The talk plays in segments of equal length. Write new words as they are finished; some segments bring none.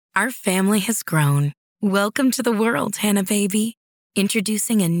Our family has grown. Welcome to the world, Hannah baby.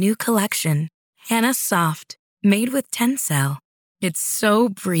 Introducing a new collection, Hannah Soft, made with Tencel. It's so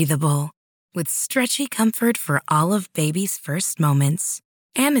breathable, with stretchy comfort for all of baby's first moments.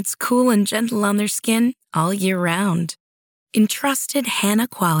 And it's cool and gentle on their skin all year round. Entrusted Hannah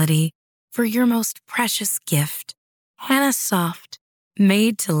quality for your most precious gift. Hannah Soft,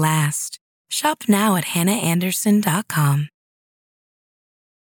 made to last. Shop now at hannahanderson.com.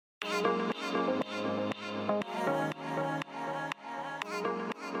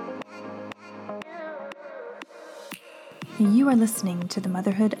 You are listening to the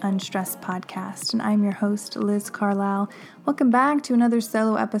Motherhood Unstressed podcast, and I'm your host, Liz Carlisle. Welcome back to another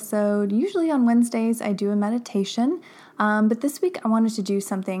solo episode. Usually on Wednesdays, I do a meditation, but this week I wanted to do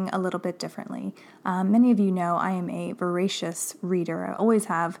something a little bit differently. Many of you know I am a voracious reader. I always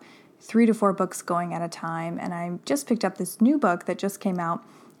have 3 to 4 books going at a time, and I just picked up this new book that just came out.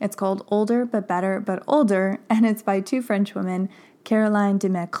 It's called Older But Better But Older, and it's by 2 French women, Caroline de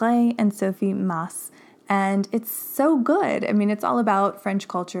Maigret and Sophie Masse. And it's so good. I mean, it's all about French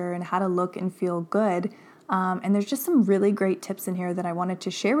culture and how to look and feel good. And there's just some really great tips in here that I wanted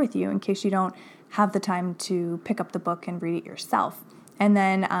to share with you in case you don't have the time to pick up the book and read it yourself. And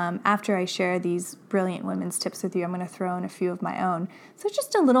then after I share these brilliant women's tips with you, I'm going to throw in a few of my own. So it's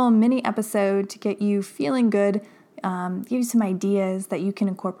just a little mini episode to get you feeling good, give you some ideas that you can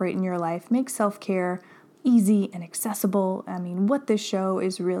incorporate in your life, make self-care easy and accessible. I mean, what this show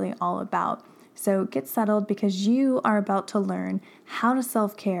is really all about. So get settled because you are about to learn how to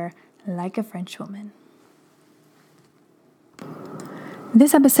self-care like a French woman.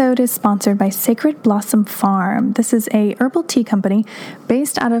 This episode is sponsored by Sacred Blossom Farm. This is a herbal tea company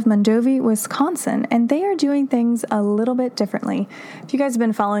based out of Mondovi, Wisconsin, and they are doing things a little bit differently. If you guys have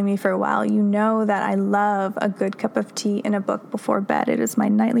been following me for a while, you know that I love a good cup of tea and a book before bed. It is my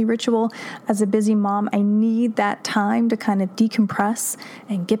nightly ritual. As a busy mom, I need that time to kind of decompress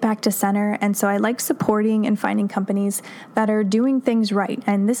and get back to center, and so I like supporting and finding companies that are doing things right,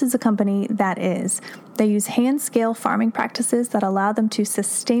 and this is a company that is. They use hand-scale farming practices that allow them to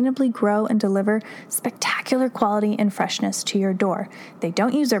sustainably grow and deliver spectacular quality and freshness to your door. They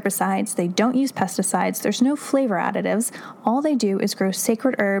don't use herbicides. They don't use pesticides. There's no flavor additives. All they do is grow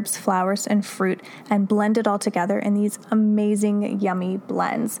sacred herbs, flowers, and fruit and blend it all together in these amazing, yummy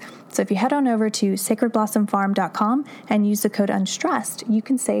blends. So if you head on over to sacredblossomfarm.com and use the code UNSTRESSED, you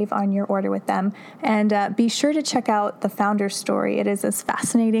can save on your order with them. And be sure to check out the founder's story. It is as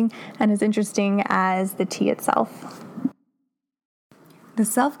fascinating and as interesting as the tea itself. The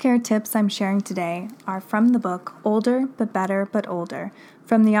self-care tips I'm sharing today are from the book Older But Better But Older,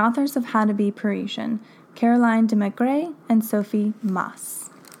 from the authors of How to Be Parisian, Caroline de Maigret and Sophie Masse.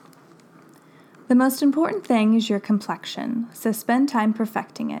 The most important thing is your complexion, so spend time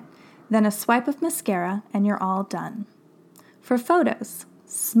perfecting it. Then a swipe of mascara and you're all done. For photos,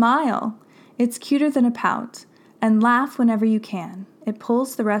 smile. It's cuter than a pout. And laugh whenever you can. It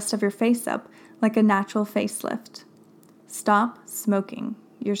pulls the rest of your face up like a natural facelift. Stop smoking.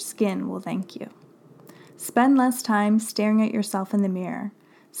 Your skin will thank you. Spend less time staring at yourself in the mirror.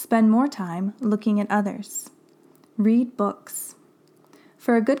 Spend more time looking at others. Read books.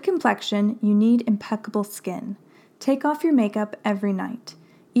 For a good complexion, you need impeccable skin. Take off your makeup every night,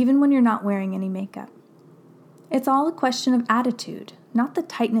 even when you're not wearing any makeup. It's all a question of attitude, not the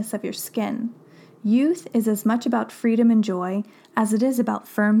tightness of your skin. Youth is as much about freedom and joy as it is about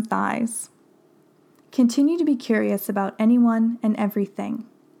firm thighs. Continue to be curious about anyone and everything.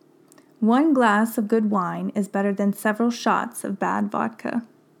 1 glass of good wine is better than several shots of bad vodka.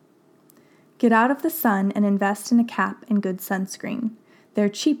 Get out of the sun and invest in a cap and good sunscreen. They're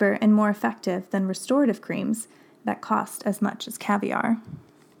cheaper and more effective than restorative creams that cost as much as caviar.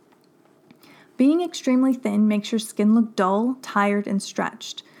 Being extremely thin makes your skin look dull, tired, and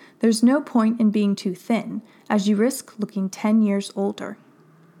stretched. There's no point in being too thin, as you risk looking 10 years older.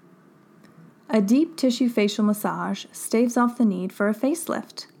 A deep tissue facial massage staves off the need for a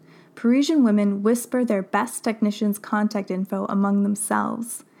facelift. Parisian women whisper their best technicians' contact info among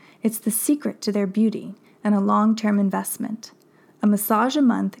themselves. It's the secret to their beauty and a long-term investment. A massage a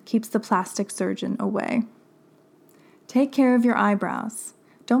month keeps the plastic surgeon away. Take care of your eyebrows.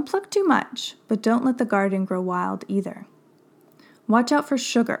 Don't pluck too much, but don't let the garden grow wild either. Watch out for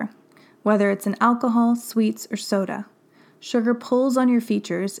sugar, whether it's in alcohol, sweets, or soda. Sugar pulls on your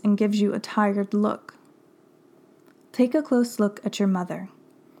features and gives you a tired look. Take a close look at your mother.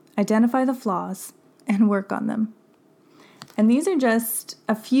 Identify the flaws and work on them. And these are just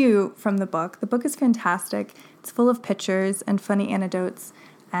a few from the book. The book is fantastic. It's full of pictures and funny anecdotes,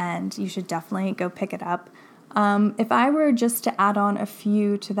 and you should definitely go pick it up. If I were just to add on a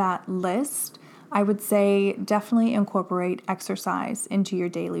few to that list, I would say definitely incorporate exercise into your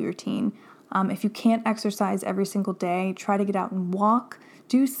daily routine. If you can't exercise every single day, try to get out and walk.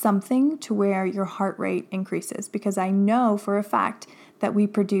 Do something to where your heart rate increases, because I know for a fact that we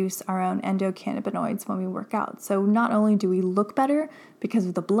produce our own endocannabinoids when we work out. So not only do we look better because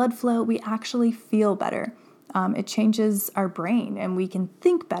of the blood flow, we actually feel better. It changes our brain and we can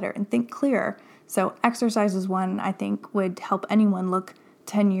think better and think clearer. So exercise is one I think would help anyone look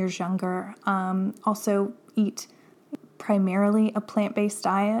 10 years younger. Also eat primarily a plant-based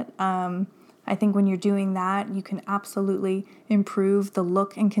diet. I think when you're doing that, you can absolutely improve the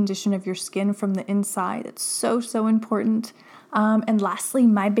look and condition of your skin from the inside. It's so important. And lastly,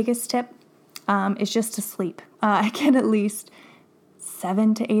 my biggest tip is just to sleep. Get at least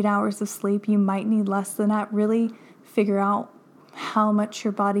 7 to 8 hours of sleep. You might need less than that. Really figure out how much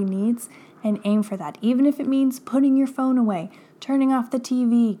your body needs and aim for that. Even if it means putting your phone away, turning off the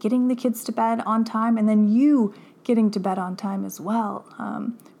TV, getting the kids to bed on time, and then you getting to bed on time as well.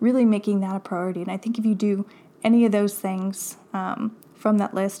 Really making that a priority. And I think if you do any of those things from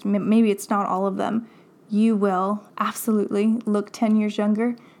that list, maybe it's not all of them, you will absolutely look 10 years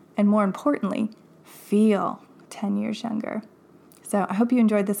younger, and more importantly, feel 10 years younger. So I hope you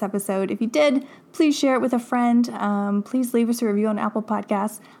enjoyed this episode. If you did, please share it with a friend. Please leave us a review on Apple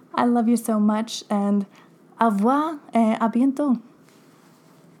Podcasts. I love you so much, and au revoir et à bientôt.